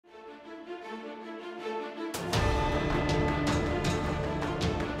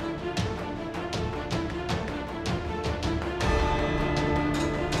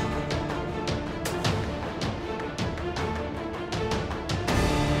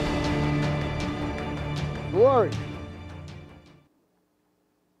Glory.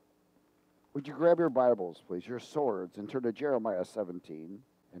 Would you grab your Bibles, please, your swords, and turn to Jeremiah 17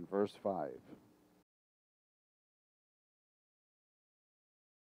 and verse 5.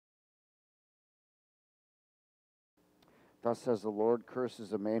 Thus says the Lord,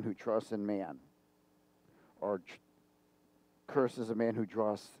 curses a man who trusts in man, or curses a man who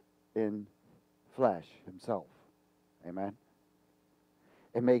trusts in flesh himself. Amen.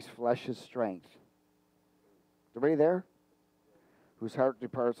 It makes flesh his strength. Everybody there? Whose heart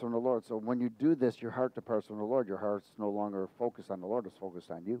departs from the Lord. So when you do this, your heart departs from the Lord. Your heart's no longer focused on the Lord, it's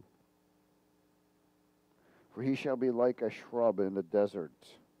focused on you. For he shall be like a shrub in the desert.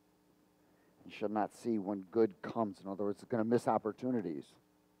 He shall not see when good comes. In other words, it's going to miss opportunities.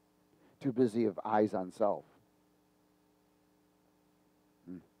 Too busy of eyes on self.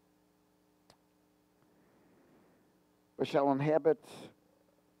 But shall inhabit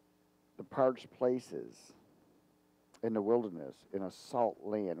the parched places in the wilderness, in a salt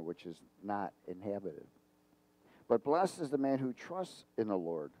land which is not inhabited. But blessed is the man who trusts in the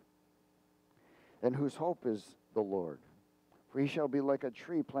Lord, and whose hope is the Lord. For he shall be like a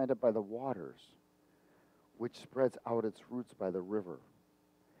tree planted by the waters, which spreads out its roots by the river,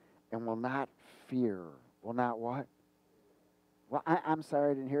 and will not fear. Will not what? Well, I'm sorry,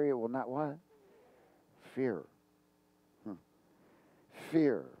 I didn't hear you. Will not what? Fear.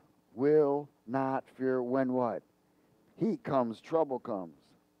 Fear. Will not fear when what? Heat comes, trouble comes.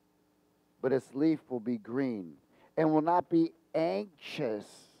 But its leaf will be green, and will not be anxious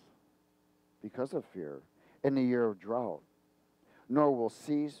because of fear in the year of drought, nor will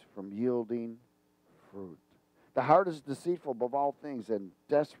cease from yielding fruit. The heart is deceitful above all things and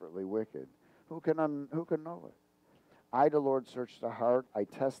desperately wicked. Who can know it? I, the Lord, search the heart. I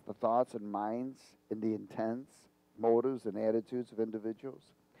test the thoughts and minds and the intents, motives, and attitudes of individuals,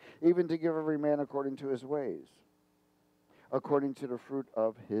 even to give every man according to his ways, according to the fruit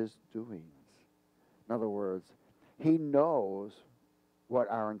of his doings. In other words, he knows what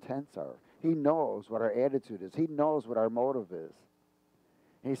our intents are. He knows what our attitude is. He knows what our motive is.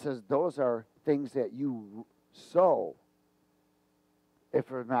 And he says those are things that you sow if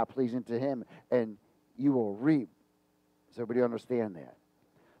they're not pleasing to him, and you will reap. Does everybody understand that?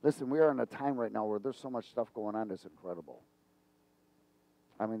 Listen, we are in a time right now where there's so much stuff going on that's incredible.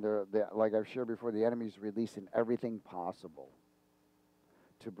 I mean, like I've shared before, the enemy's releasing everything possible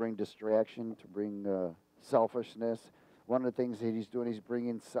to bring distraction, to bring selfishness. One of the things that he's doing, he's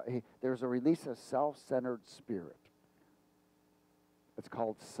bringing, there's a release of self-centered spirit. It's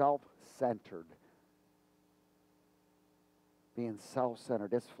called self-centered. Being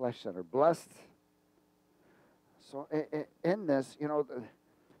self-centered, it's flesh-centered. Blessed. So in this, you know,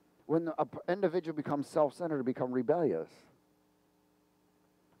 when an individual becomes self-centered, they become rebellious.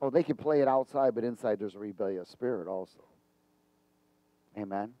 Oh, they can play it outside, but inside there's a rebellious spirit also.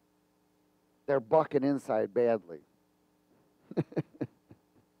 Amen? They're bucking inside badly.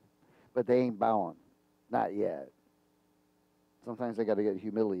 But they ain't bowing. Not yet. Sometimes they got to get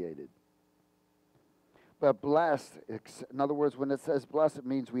humiliated. But blessed, in other words, when it says blessed, it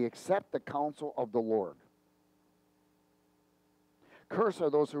means we accept the counsel of the Lord. Cursed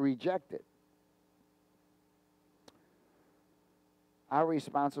are those who reject it. Our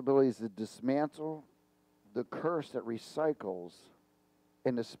responsibility is to dismantle the curse that recycles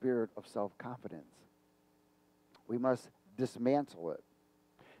in the spirit of self-confidence. We must dismantle it.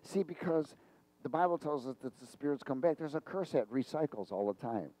 See, because the Bible tells us that the spirits come back. There's a curse that recycles all the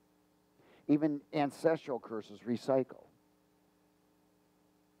time. Even ancestral curses recycle.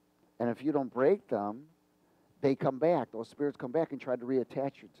 And if you don't break them, they come back. Those spirits come back and try to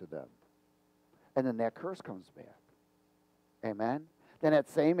reattach you to them. And then that curse comes back. Amen? Then that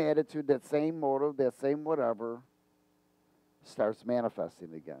same attitude, that same motive, that same whatever starts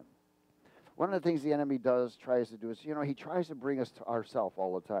manifesting again. One of the things the enemy tries to do is, you know, he tries to bring us to ourselves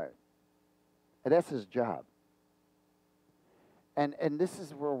all the time. And that's his job. And this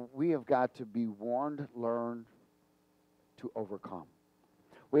is where we have got to be warned, learned to overcome.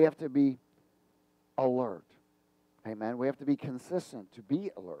 We have to be alert. Amen. We have to be consistent to be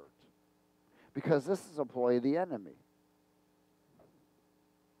alert. Because this is a ploy of the enemy.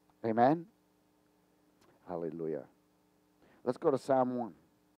 Amen? Hallelujah. Let's go to Psalm 1.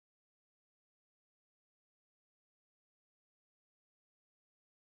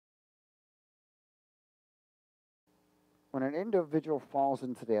 When an individual falls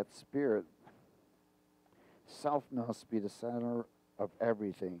into that spirit, self must be the center of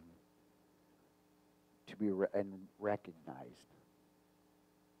everything to be recognized.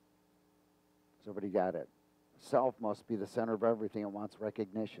 Somebody got it? Self must be the center of everything and wants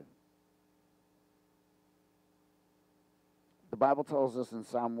recognition. Bible tells us in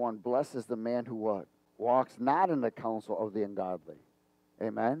Psalm 1, blessed is the man who what? Walks not in the counsel of the ungodly.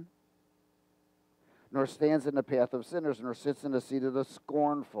 Amen? Nor stands in the path of sinners, nor sits in the seat of the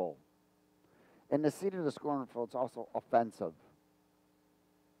scornful. And the seat of the scornful, it's also offensive.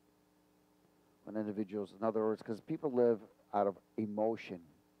 When individuals, in other words, because people live out of emotion.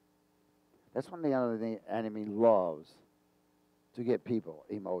 That's when the enemy loves to get people,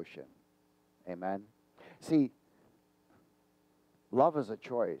 emotion. Amen? See, love is a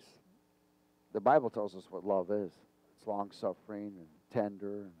choice. The Bible tells us what love is. It's long-suffering and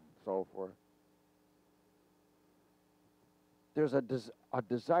tender and so forth. There's a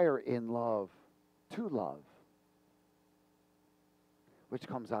desire in love to love, which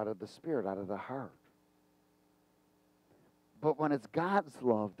comes out of the spirit, out of the heart. But when it's God's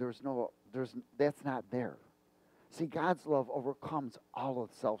love, that's not there. See, God's love overcomes all of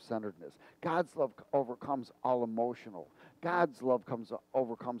self-centeredness. God's love overcomes all emotional. God's love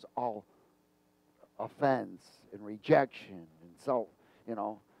overcomes all offense and rejection and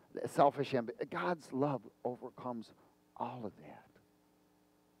selfish ambition. God's love overcomes all of that.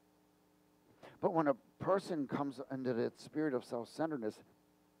 But when a person comes into that spirit of self-centeredness,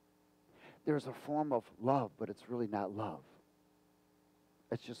 there's a form of love, but it's really not love.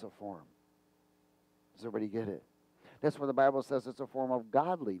 It's just a form. Does everybody get it? That's where the Bible says it's a form of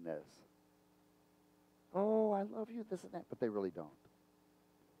godliness. Oh, I love you, this and that. But they really don't.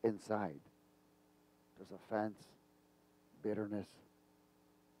 Inside, there's offense, bitterness,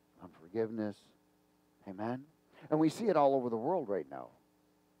 unforgiveness. Amen? And we see it all over the world right now.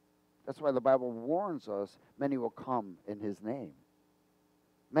 That's why the Bible warns us many will come in his name.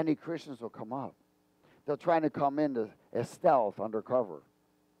 Many Christians will come up. They'll try to come in as stealth, undercover.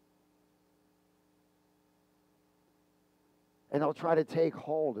 And they'll try to take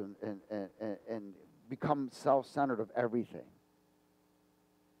hold and become self-centered of everything.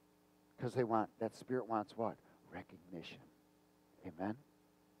 Because that spirit wants what? Recognition. Amen?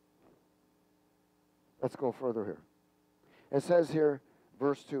 Let's go further here. It says here,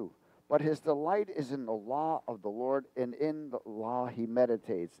 verse 2, but his delight is in the law of the Lord, and in the law he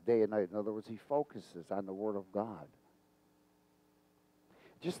meditates day and night. In other words, he focuses on the Word of God.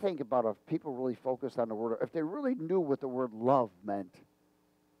 Just think about if people really focused on the Word, if they really knew what the word love meant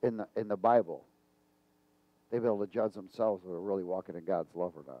in the Bible, they'd be able to judge themselves if they're really walking in God's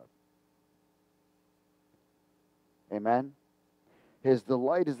love or not. Amen? His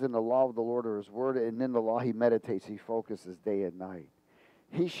delight is in the law of the Lord, or his word, and in the law he meditates, he focuses day and night.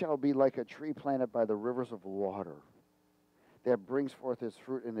 He shall be like a tree planted by the rivers of water, that brings forth his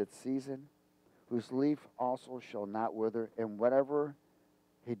fruit in its season, whose leaf also shall not wither, and whatever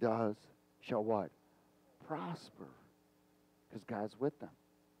he does shall what? Prosper, because God's with them.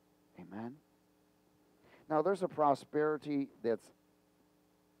 Amen? Now, there's a prosperity that's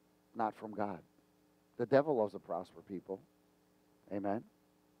not from God. The devil loves to prosper people. Amen?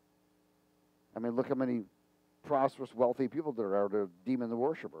 I mean, look how many prosperous, wealthy people there are. They're demon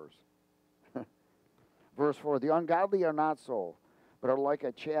worshipers. Verse 4, the ungodly are not so, but are like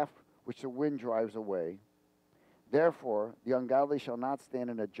a chaff which the wind drives away. Therefore, the ungodly shall not stand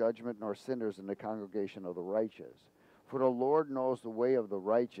in a judgment, nor sinners in the congregation of the righteous. For the Lord knows the way of the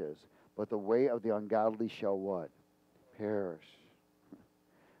righteous, but the way of the ungodly shall what? Perish.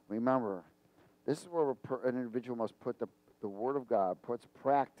 Remember, this is where an individual must put the Word of God, puts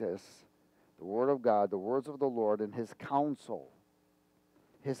practice, the Word of God, the words of the Lord, and his counsel.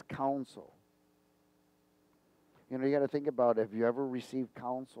 His counsel. You know, you got to think about, have you ever received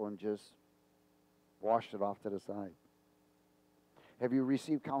counsel and just washed it off to the side? Have you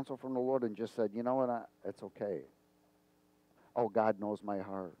received counsel from the Lord and just said, you know what, it's okay. Oh, God knows my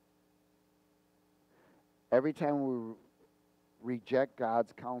heart. Every time we reject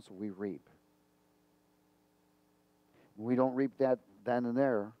God's counsel, we reap. We don't reap that then and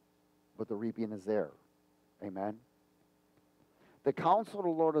there, but the reaping is there. Amen? The counsel of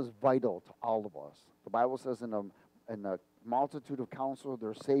the Lord is vital to all of us. The Bible says in the multitude of counsel,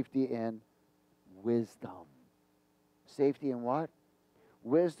 there's safety and wisdom. Safety and what?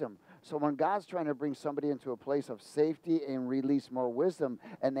 Wisdom. So when God's trying to bring somebody into a place of safety and release more wisdom,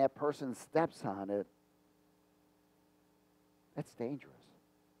 and that person steps on it, that's dangerous.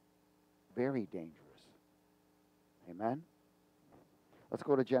 Very dangerous. Amen? Let's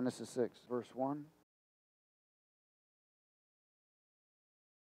go to Genesis 6, verse 1.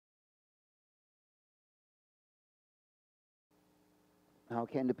 Now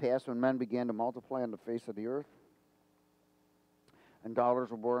it came to pass when men began to multiply on the face of the earth, and daughters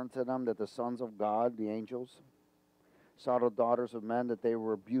were born to them, that the sons of God, the angels, saw the daughters of men, that they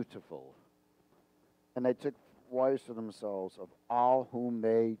were beautiful. And they took wives for themselves of all whom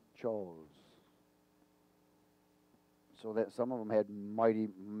they chose. So that some of them had mighty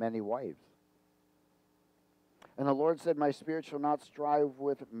many wives. And the Lord said, my spirit shall not strive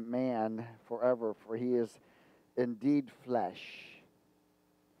with man forever, for he is indeed flesh.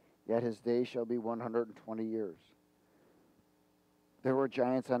 Yet his days shall be 120 years. There were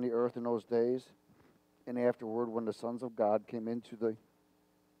giants on the earth in those days, and afterward, when the sons of God came into the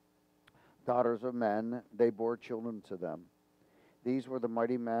daughters of men, they bore children to them. These were the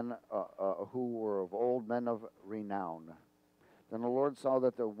mighty men who were of old, men of renown. Then the Lord saw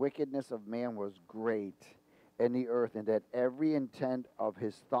that the wickedness of man was great in the earth, and that every intent of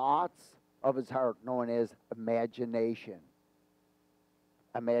his thoughts of his heart, known as imagination.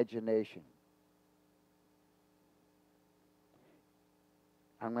 Imagination.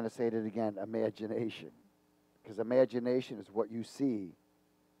 I'm going to say it again, imagination. Because imagination is what you see.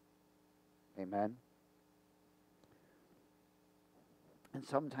 Amen? And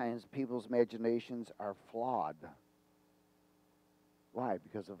sometimes people's imaginations are flawed. Why?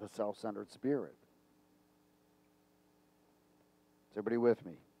 Because of a self-centered spirit. Is everybody with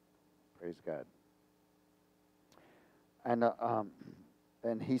me? Praise God.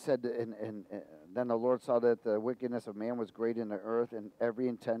 And he said, and then the Lord saw that the wickedness of man was great in the earth, and every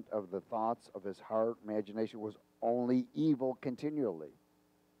intent of the thoughts of his heart, imagination, was only evil continually.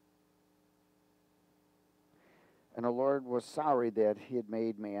 And the Lord was sorry that he had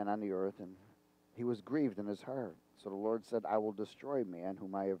made man on the earth, and he was grieved in his heart. So the Lord said, I will destroy man,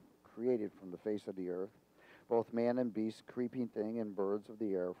 whom I have created from the face of the earth, both man and beast, creeping thing, and birds of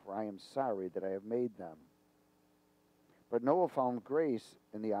the air, for I am sorry that I have made them. But Noah found grace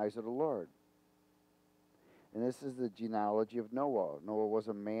in the eyes of the Lord. And this is the genealogy of Noah. Noah was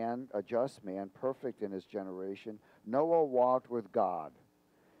a man, a just man, perfect in his generation. Noah walked with God.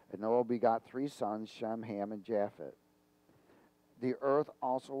 And Noah begot 3 sons, Shem, Ham, and Japheth. The earth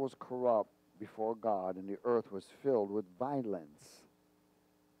also was corrupt before God, and the earth was filled with violence.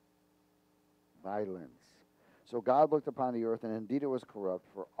 Violence. So God looked upon the earth, and indeed it was corrupt,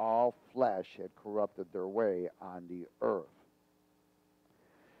 for all flesh had corrupted their way on the earth.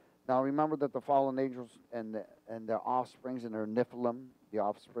 Now remember that the fallen angels and their offsprings and their Nephilim, the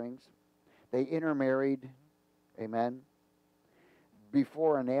offsprings, they intermarried, amen,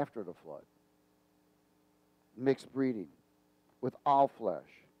 before and after the flood. Mixed breeding with all flesh.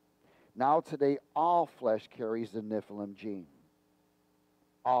 Now today, all flesh carries the Nephilim gene.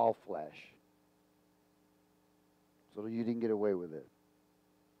 All flesh. So you didn't get away with it.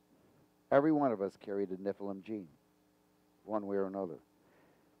 Every one of us carried the Nephilim gene, one way or another.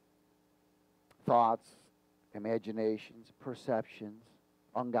 Thoughts, imaginations, perceptions,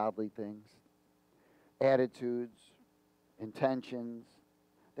 ungodly things, attitudes, intentions,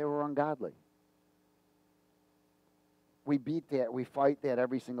 they were ungodly. We beat that, we fight that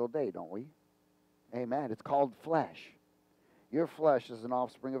every single day, don't we? Amen. It's called flesh. Your flesh is an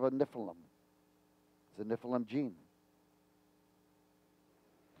offspring of a Nephilim. It's a Nephilim gene.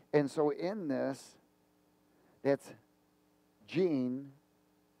 And so in this, that gene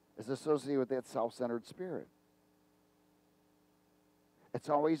is associated with that self-centered spirit. It's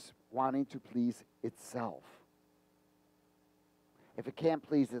always wanting to please itself. If it can't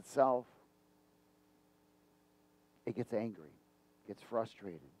please itself, it gets angry, gets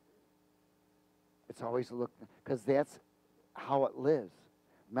frustrated. It's always looking, because that's how it lives.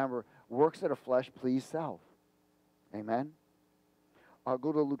 Remember, works of the flesh please self. Amen? I'll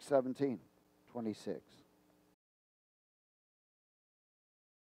go to Luke 17:26.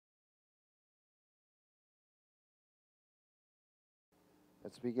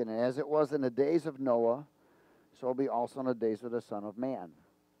 Let's begin. As it was in the days of Noah, so will be also in the days of the Son of Man.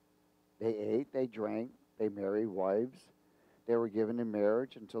 They ate, they drank, they married wives. They were given in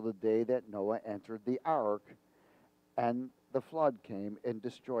marriage until the day that Noah entered the ark, and the flood came and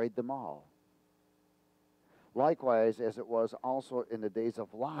destroyed them all. Likewise, as it was also in the days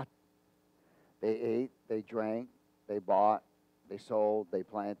of Lot, they ate, they drank, they bought, they sold, they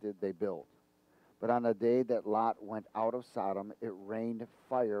planted, they built. But on the day that Lot went out of Sodom, it rained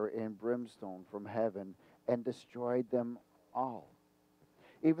fire and brimstone from heaven and destroyed them all.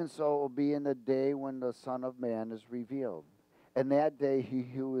 Even so it will be in the day when the Son of Man is revealed. And that day he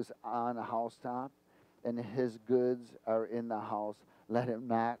who is on a housetop and his goods are in the house, let him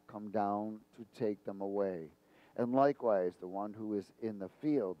not come down to take them away. And likewise, the one who is in the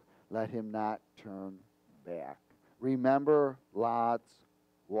field, let him not turn back. Remember Lot's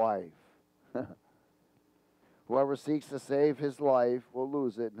wife. Whoever seeks to save his life will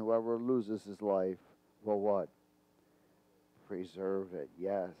lose it, and whoever loses his life will what? Preserve it,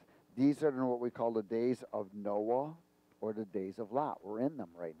 yes. These are what we call the days of Noah or the days of Lot. We're in them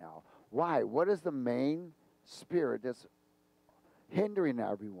right now. Why? What is the main spirit that's hindering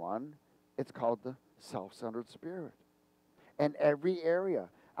everyone? It's called the self-centered spirit. And every area.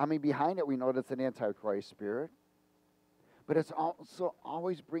 I mean, behind it, we know that's an antichrist spirit. But it's also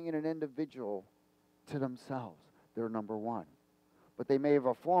always bringing an individual to themselves. They're number one. But they may have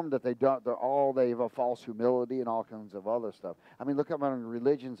a form that they don't. They have a false humility and all kinds of other stuff. I mean, look how many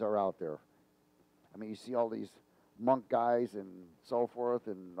religions are out there. I mean, you see all these monk guys and so forth,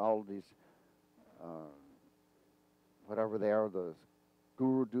 and all these, whatever they are, the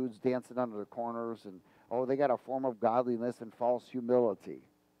guru dudes dancing under the corners, and they got a form of godliness and false humility.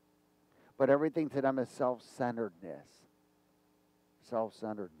 But everything to them is self-centeredness.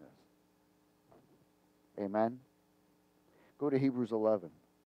 Self-centeredness. Amen? Go to Hebrews 11.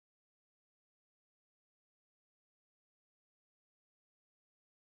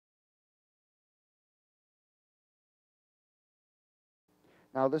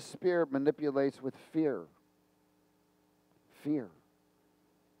 Now, this spirit manipulates with fear. Fear.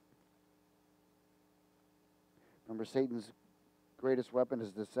 Remember, Satan's greatest weapon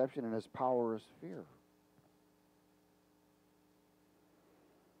is deception, and his power is fear.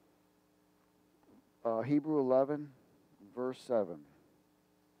 Hebrew 11, verse 7.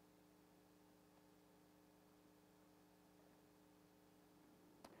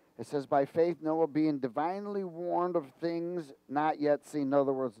 It says, by faith Noah, being divinely warned of things not yet seen. In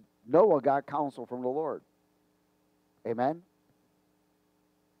other words, Noah got counsel from the Lord. Amen?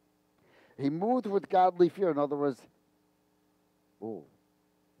 He moved with godly fear. In other words,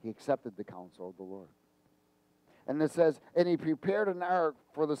 he accepted the counsel of the Lord. And it says, and he prepared an ark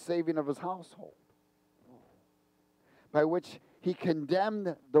for the saving of his household, by which he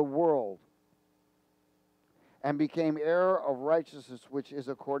condemned the world and became heir of righteousness, which is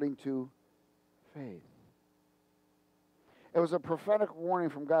according to faith. It was a prophetic warning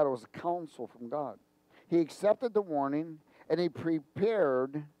from God. It was a counsel from God. He accepted the warning, and he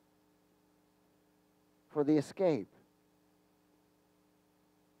prepared for the escape.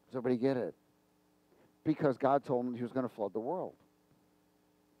 Does everybody get it? Because God told him he was going to flood the world.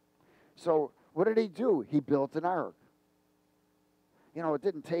 So what did he do? He built an ark. You know, it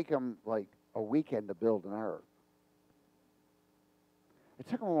didn't take him like a weekend to build an ark. It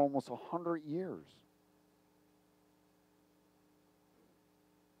took him almost 100 years.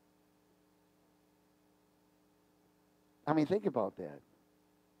 I mean, think about that.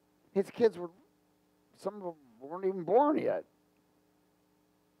 His kids some of them weren't even born yet.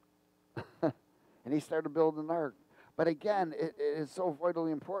 And he started building an ark. But again, it is so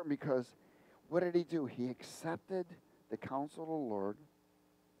vitally important because what did he do? He accepted the counsel of the Lord.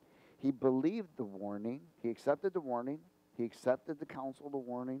 He believed the warning. He accepted the warning. He accepted the counsel of the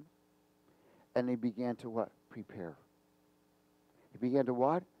warning. And he began to what? Prepare. He began to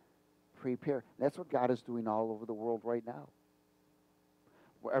what? Prepare. That's what God is doing all over the world right now.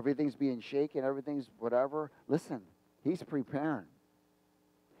 Where everything's being shaken, everything's whatever. Listen, he's preparing.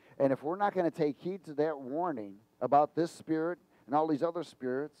 And if we're not going to take heed to that warning about this spirit and all these other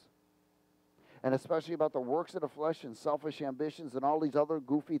spirits, and especially about the works of the flesh and selfish ambitions and all these other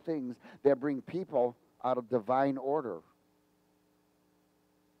goofy things that bring people out of divine order,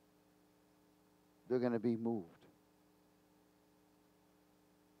 they're going to be moved.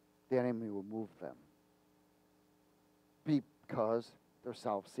 The enemy will move them because they're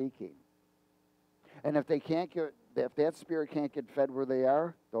self-seeking. And if that spirit can't get fed where they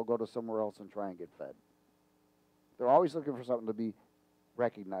are, they'll go to somewhere else and try and get fed. They're always looking for something to be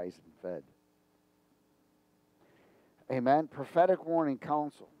recognized and fed. Amen. Prophetic warning,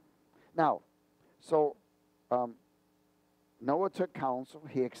 counsel. Now, so Noah took counsel.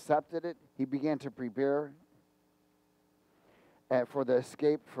 He accepted it. He began to prepare for the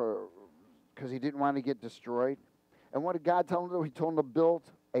escape because he didn't want to get destroyed. And what did God tell him to do? He told him to build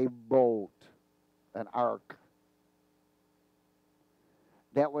a boat, an ark.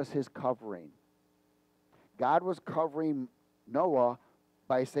 That was his covering. God was covering Noah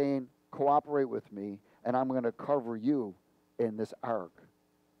by saying, cooperate with me, and I'm going to cover you in this ark.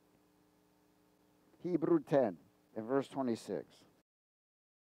 Hebrew 10 and verse 26.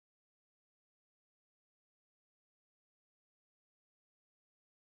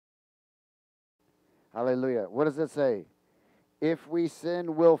 Hallelujah. What does it say? If we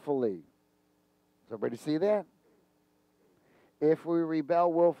sin willfully. Does everybody see that? If we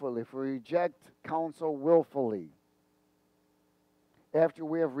rebel willfully, if we reject counsel willfully, after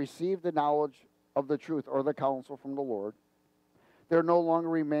we have received the knowledge of the truth or the counsel from the Lord, there no longer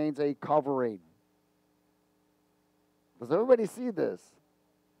remains a covering. Does everybody see this?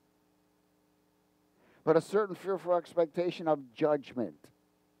 but a certain fearful expectation of judgment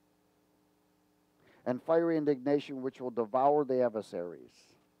and fiery indignation which will devour the adversaries.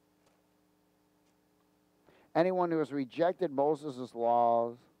 Anyone who has rejected Moses'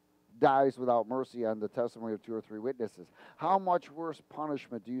 laws dies without mercy on the testimony of 2 or 3 witnesses. How much worse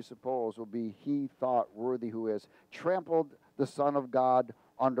punishment do you suppose will be he thought worthy who has trampled the Son of God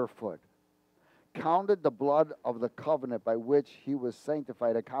underfoot, counted the blood of the covenant by which he was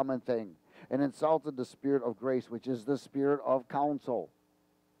sanctified a common thing, and insulted the Spirit of grace, which is the Spirit of counsel?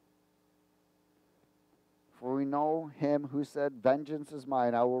 For we know him who said, vengeance is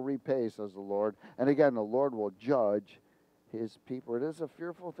mine, I will repay, says the Lord. And again, the Lord will judge his people. It is a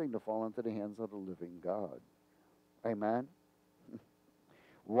fearful thing to fall into the hands of the living God. Amen?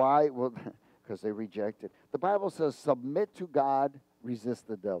 Why? Well, because they rejected. The Bible says, submit to God, resist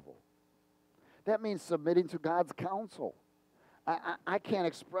the devil. That means submitting to God's counsel. I can't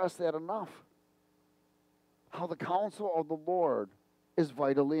express that enough. How the counsel of the Lord is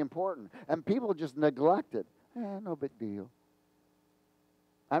vitally important. And people just neglect it. No big deal.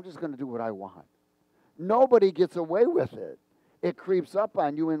 I'm just going to do what I want. Nobody gets away with it. It creeps up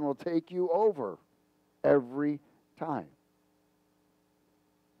on you and will take you over every time.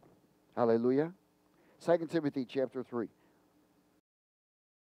 Hallelujah. 2 Timothy chapter 3.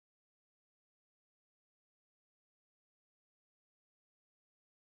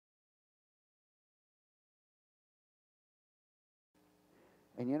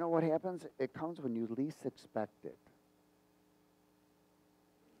 And you know what happens? It comes when you least expect it.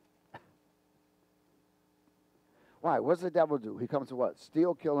 Why? What does the devil do? He comes to what?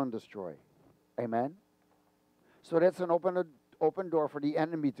 Steal, kill, and destroy. Amen? So that's an open door for the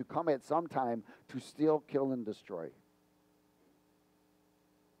enemy to come at some time to steal, kill, and destroy.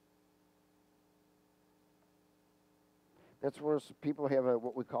 That's where people have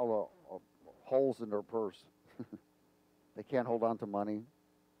what we call holes in their purse. They can't hold on to money.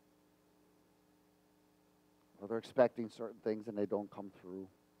 Or they're expecting certain things and they don't come through.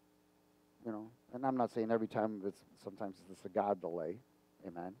 You know, and I'm not saying every time sometimes it's a God delay.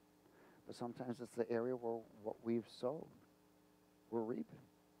 Amen. But sometimes it's the area where what we've sowed, we're reaping.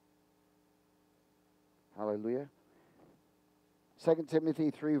 Hallelujah. 2 Timothy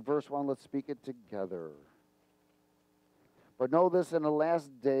 3, verse 1, let's speak it together. But know this, in the last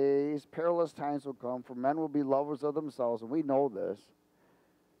days, perilous times will come, for men will be lovers of themselves, and we know this.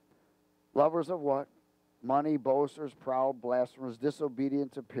 Lovers of what? Money, boasters, proud, blasphemers,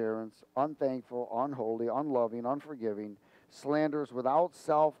 disobedient to parents, unthankful, unholy, unloving, unforgiving, slanderers, without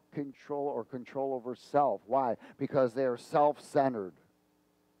self-control or control over self. Why? Because they are self-centered.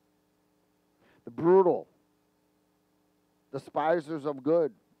 The brutal, despisers of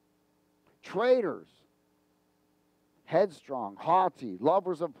good, traitors, headstrong, haughty,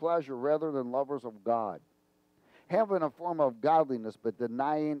 lovers of pleasure rather than lovers of God, having a form of godliness but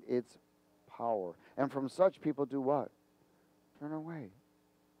denying its power. And from such people do what? Turn away.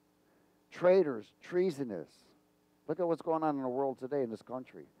 Traitors, treasonous. Look at what's going on in the world today in this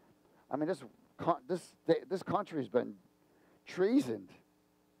country. I mean, this country has been treasoned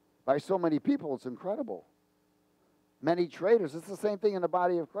by so many people. It's incredible. Many traitors. It's the same thing in the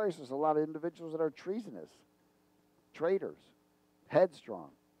body of Christ. There's a lot of individuals that are treasonous, traitors, headstrong.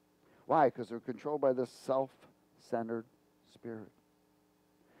 Why? Because they're controlled by this self-centered spirit.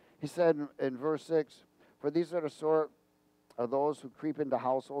 He said in verse 6, for these are the sort of those who creep into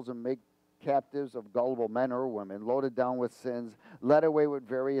households and make captives of gullible men or women, loaded down with sins, led away with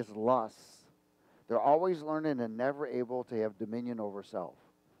various lusts. They're always learning and never able to have dominion over self.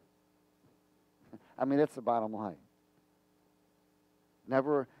 I mean, that's the bottom line.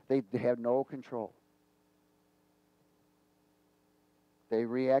 They have no control. They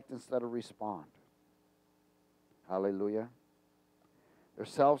react instead of respond. Hallelujah. They're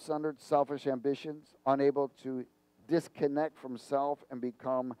self-centered, selfish ambitions, unable to disconnect from self and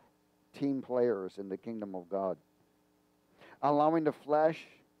become team players in the kingdom of God. Allowing the flesh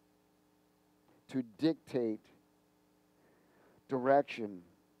to dictate direction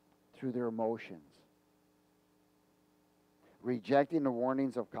through their emotions. Rejecting the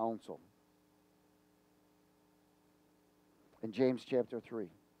warnings of counsel. In James chapter 3,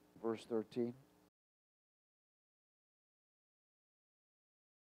 verse 13.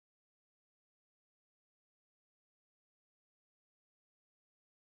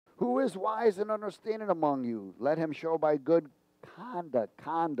 Who is wise and understanding among you? Let him show by good conduct.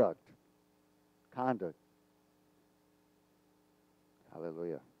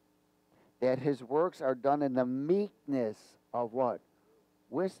 Hallelujah. That his works are done in the meekness of what?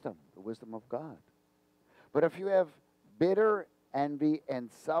 Wisdom, the wisdom of God. But if you have bitter envy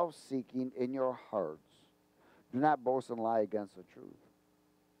and self-seeking in your hearts, Do not boast and lie against the truth.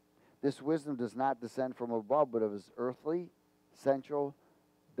 This wisdom does not descend from above, but is earthly, sensual,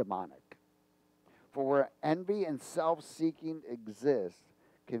 demonic. For where envy and self-seeking exist,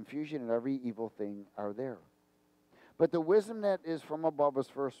 confusion and every evil thing are there. But the wisdom that is from above is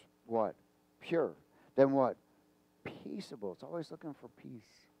first what? Pure. Then what? Peaceable. It's always looking for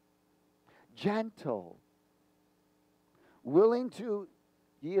peace. Gentle. Willing to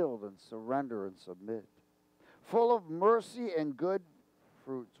yield and surrender and submit. Full of mercy and good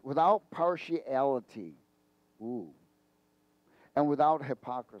fruits, without partiality. Ooh. And without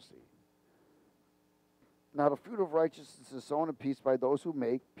hypocrisy. Now the fruit of righteousness is sown in peace by those who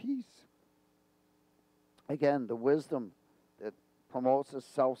make peace. Again, the wisdom that promotes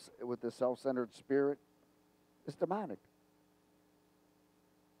with the self-centered spirit is demonic.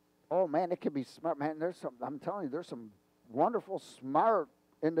 Oh man, it can be smart. Man, I'm telling you, there's some wonderful, smart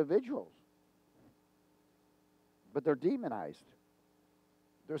individuals. But they're demonized.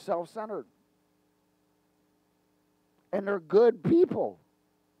 They're self-centered. And they're good people.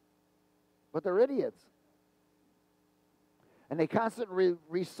 But they're idiots. And they constantly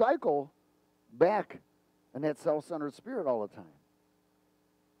recycle back in that self-centered spirit all the time.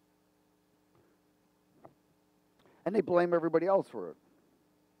 And they blame everybody else for it.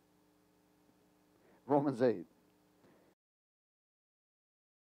 Romans 8.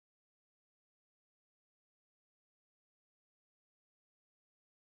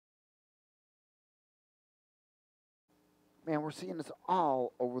 Man, we're seeing this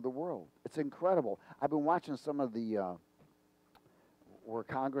all over the world. It's incredible. I've been watching some of the where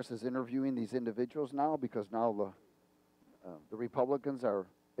Congress is interviewing these individuals now, because now the Republicans are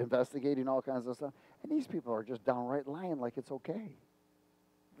investigating all kinds of stuff, and these people are just downright lying like it's okay.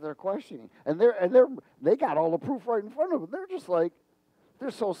 They're questioning, and they got all the proof right in front of them. They're just like,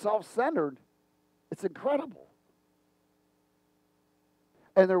 they're so self-centered, it's incredible.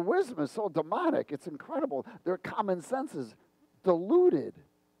 And their wisdom is so demonic, it's incredible. Their common sense is diluted.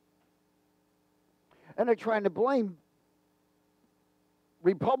 And they're trying to blame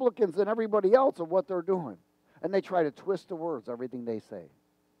Republicans and everybody else of what they're doing. And they try to twist the words, everything they say.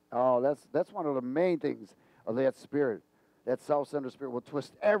 Oh, that's one of the main things of that spirit. That self-centered spirit will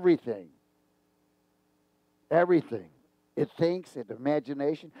twist everything. Everything. It thinks, it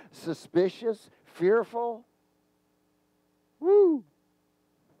imagination, suspicious, fearful. Woo!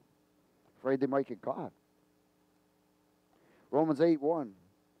 Afraid they might get caught. Romans 8:1.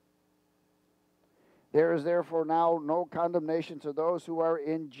 There is therefore now no condemnation to those who are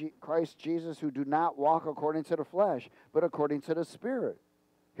in Christ Jesus, who do not walk according to the flesh, but according to the Spirit.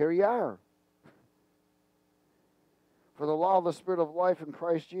 Here you are. For the law of the Spirit of life in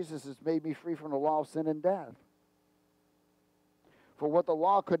Christ Jesus has made me free from the law of sin and death. For what the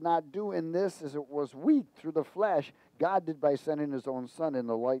law could not do in this, as it was weak through the flesh, God did by sending his own Son in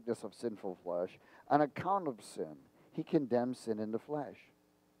the likeness of sinful flesh. On account of sin, he condemned sin in the flesh.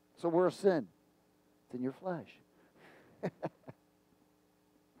 So where's sin? It's in your flesh.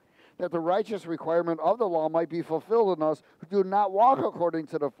 That the righteous requirement of the law might be fulfilled in us who do not walk according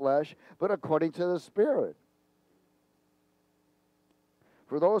to the flesh, but according to the Spirit.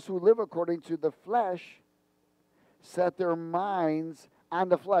 For those who live according to the flesh set their minds on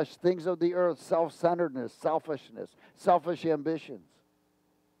the flesh, things of the earth, self-centeredness, selfishness, selfish ambitions.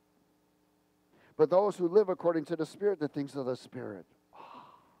 But those who live according to the Spirit, the things of the Spirit.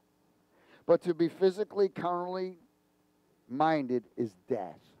 But to be physically, carnally minded is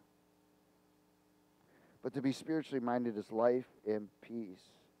death. But to be spiritually minded is life and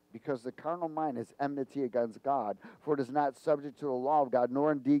peace. Because the carnal mind is enmity against God, for it is not subject to the law of God,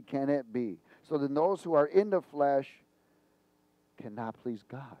 nor indeed can it be. So then those who are in the flesh cannot please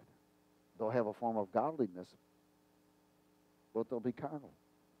God. They'll have a form of godliness, but they'll be carnal.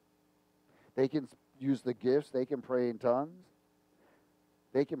 They can use the gifts. They can pray in tongues.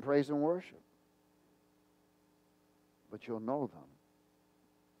 They can praise and worship. But you'll know them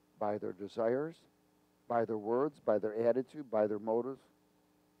by their desires, by their words, by their attitude, by their motives.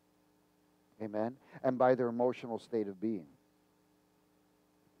 Amen. And by their emotional state of being.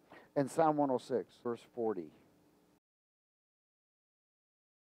 In Psalm 106, verse 40.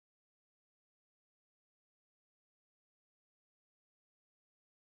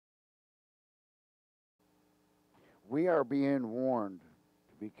 We are being warned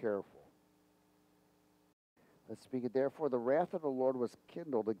to be careful. Let's speak it. Therefore, the wrath of the Lord was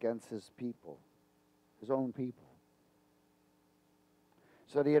kindled against his people, his own people,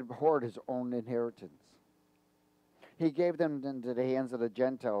 so that he abhorred his own inheritance. He gave them into the hands of the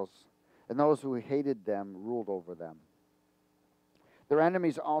Gentiles, and those who hated them ruled over them. Their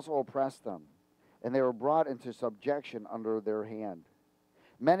enemies also oppressed them, and they were brought into subjection under their hand.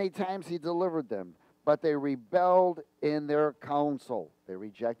 Many times he delivered them, but they rebelled in their counsel. They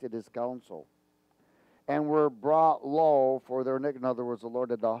rejected his counsel and were brought low for their iniquity. In other words, the Lord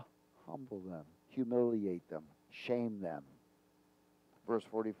had to humble them, humiliate them, shame them. Verse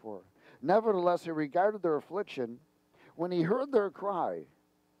 44. Nevertheless, he regarded their affliction when he heard their cry,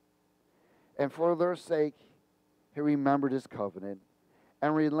 and for their sake he remembered his covenant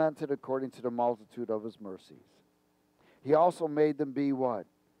and relented according to the multitude of his mercies. He also made them be what?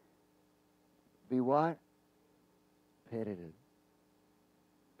 Be what? Pitied.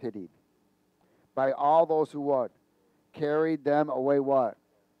 Pitied. By all those who what? Carried them away what?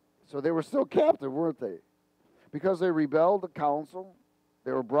 So they were still captive, weren't they? Because they rebelled the counsel,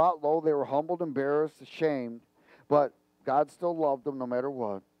 they were brought low, they were humbled, embarrassed, ashamed, but God still loved them no matter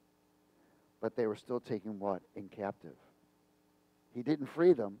what. But they were still taken what? In captive. He didn't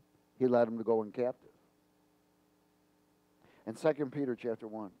free them, he let them to go in captive. In 2 Peter chapter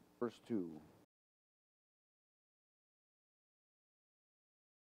 1, verse 2.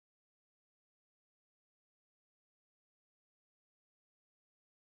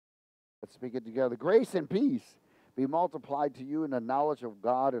 Let's speak it together. Grace and peace be multiplied to you in the knowledge of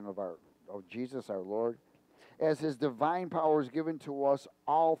God and of Jesus our Lord, as his divine power is given to us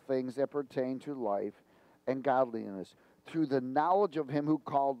all things that pertain to life and godliness, through the knowledge of him who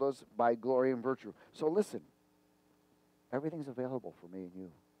called us by glory and virtue. So listen, everything's available for me and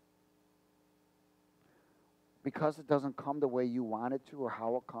you. Because it doesn't come the way you want it to or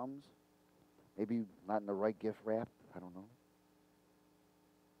how it comes, maybe not in the right gift wrap, I don't know.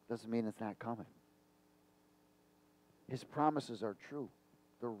 Doesn't mean it's not coming. His promises are true.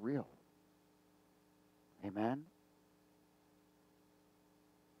 They're real. Amen?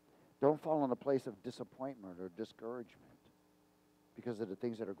 Don't fall in a place of disappointment or discouragement because of the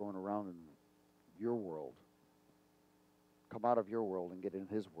things that are going around in your world. Come out of your world and get in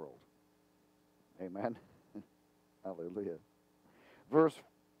his world. Amen? Hallelujah. Verse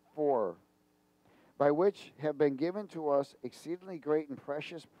 4. By which have been given to us exceedingly great and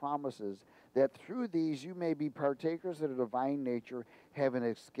precious promises, that through these you may be partakers of the divine nature, having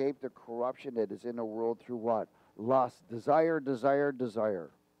escaped the corruption that is in the world through what? Lust, desire, desire,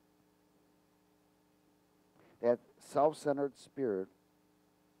 desire. That self-centered spirit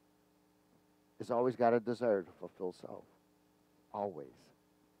has always got a desire to fulfill self. Always.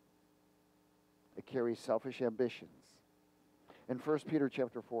 It carries selfish ambitions. In 1 Peter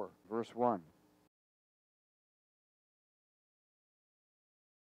chapter 4, verse 1.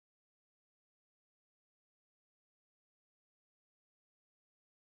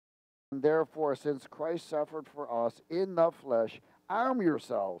 Therefore, since Christ suffered for us in the flesh, arm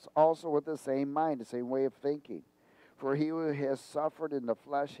yourselves also with the same mind, the same way of thinking. For he who has suffered in the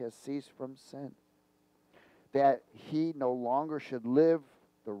flesh has ceased from sin, that he no longer should live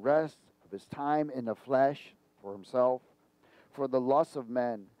the rest of his time in the flesh for himself, for the lusts of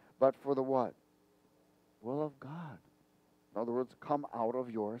men, but for the what? Will of God. In other words, come out of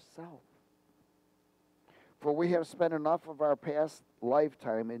yourself. For we have spent enough of our past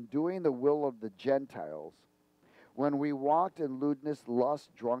lifetime in doing the will of the Gentiles, when we walked in lewdness,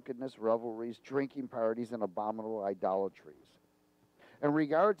 lust, drunkenness, revelries, drinking parties, and abominable idolatries. In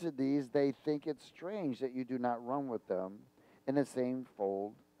regard to these, they think it strange that you do not run with them in the same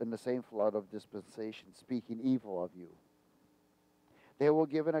fold, in the same flood of dispensation, speaking evil of you. They will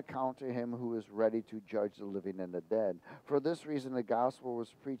give an account to him who is ready to judge the living and the dead. For this reason, the gospel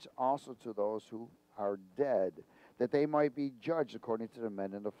was preached also to those who are dead, that they might be judged according to the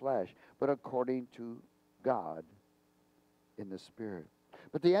men in the flesh, but according to God in the Spirit.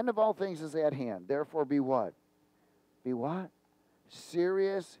 But the end of all things is at hand. Therefore be what? Be what?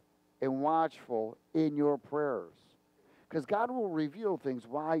 Serious and watchful in your prayers. Because God will reveal things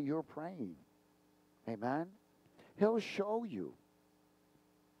while you're praying. Amen? He'll show you.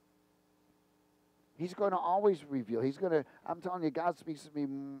 He's going to always reveal. I'm telling you, God speaks to me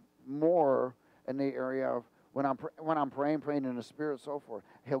more in the area of when I'm praying in the Spirit, so forth.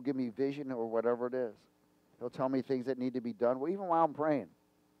 He'll give me vision or whatever it is. He'll tell me things that need to be done. Well, even while I'm praying,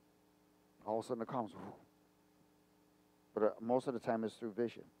 all of a sudden it comes. But most of the time it's through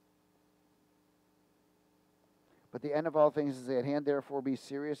vision. But the end of all things is at hand. Therefore, be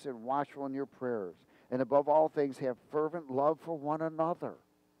serious and watchful in your prayers. And above all things, have fervent love for one another.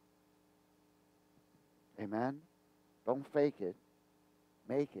 Amen? Don't fake it.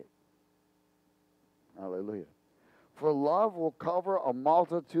 Make it. Hallelujah. For love will cover a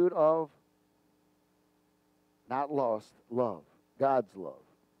multitude of, not lust, love. God's love.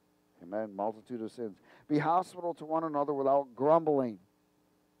 Amen. Multitude of sins. Be hospitable to one another without grumbling.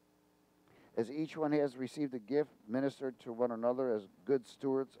 As each one has received a gift, minister to one another as good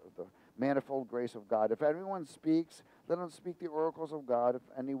stewards of the manifold grace of God. If anyone speaks, let him speak the oracles of God. If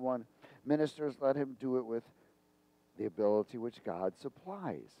anyone ministers, let him do it with the ability which God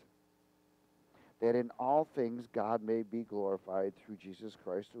supplies, that in all things God may be glorified through Jesus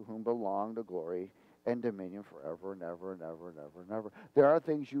Christ, to whom belong the glory and dominion forever and ever and ever and ever and ever. There are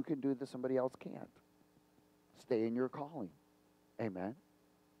things you can do that somebody else can't. Stay in your calling. Amen.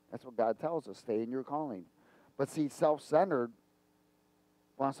 That's what God tells us. Stay in your calling. But see, self-centered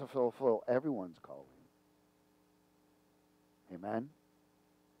wants to fulfill everyone's calling. Amen.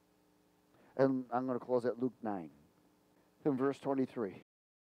 And I'm going to close at Luke 9. In verse 23.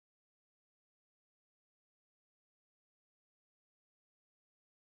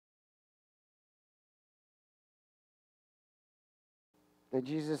 Then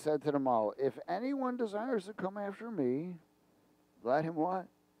Jesus said to them all, if anyone desires to come after me, let him what?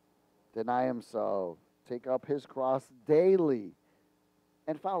 Deny himself, take up his cross daily,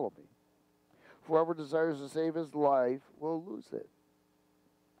 and follow me. Whoever desires to save his life will lose it.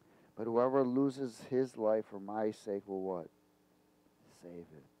 But whoever loses his life for my sake will what? Save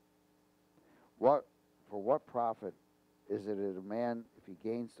it. For what profit is it that a man if he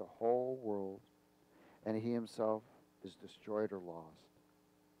gains the whole world and he himself is destroyed or lost?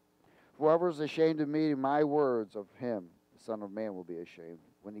 Whoever is ashamed of me and my words, of him the Son of Man will be ashamed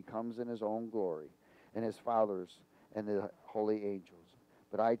when he comes in his own glory and his Father's and the holy angels.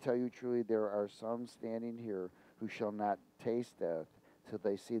 But I tell you truly, there are some standing here who shall not taste death till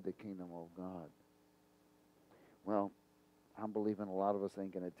they see the kingdom of God. Well, I'm believing a lot of us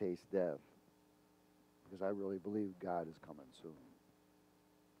ain't going to taste death, because I really believe God is coming soon.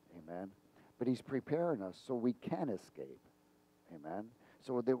 Amen. But he's preparing us so we can escape. Amen.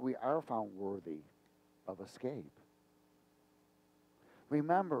 So that we are found worthy of escape.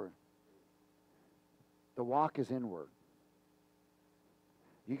 Remember, the walk is inward.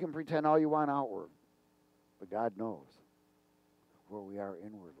 You can pretend all you want outward, but God knows where we are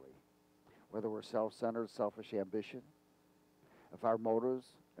inwardly. Whether we're self-centered, selfish ambition, if our motives,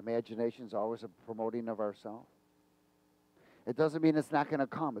 imaginations always a promoting of ourselves, it doesn't mean it's not going to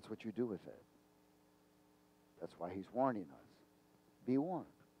come. It's what you do with it. That's why he's warning us. Be warned.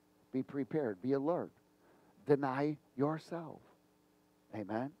 Be prepared. Be alert. Deny yourself.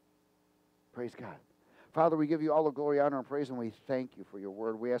 Amen. Praise God. Father, we give you all the glory, honor, and praise, and we thank you for your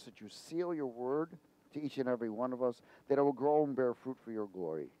word. We ask that you seal your word to each and every one of us, that it will grow and bear fruit for your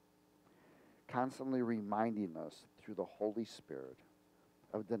glory, constantly reminding us through the Holy Spirit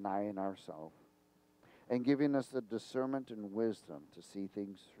of denying ourselves and giving us the discernment and wisdom to see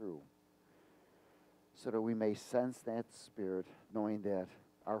things through, so that we may sense that Spirit, knowing that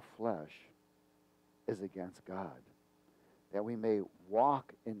our flesh is against God, that we may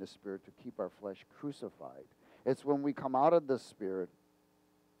walk in the Spirit to keep our flesh crucified. It's when we come out of the Spirit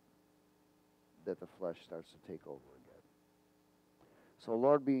that the flesh starts to take over again. So,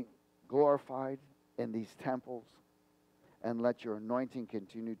 Lord, be glorified in these temples, and let your anointing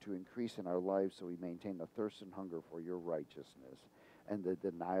continue to increase in our lives, so we maintain the thirst and hunger for your righteousness and the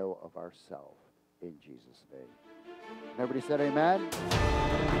denial of ourself. In Jesus' name. And everybody said amen.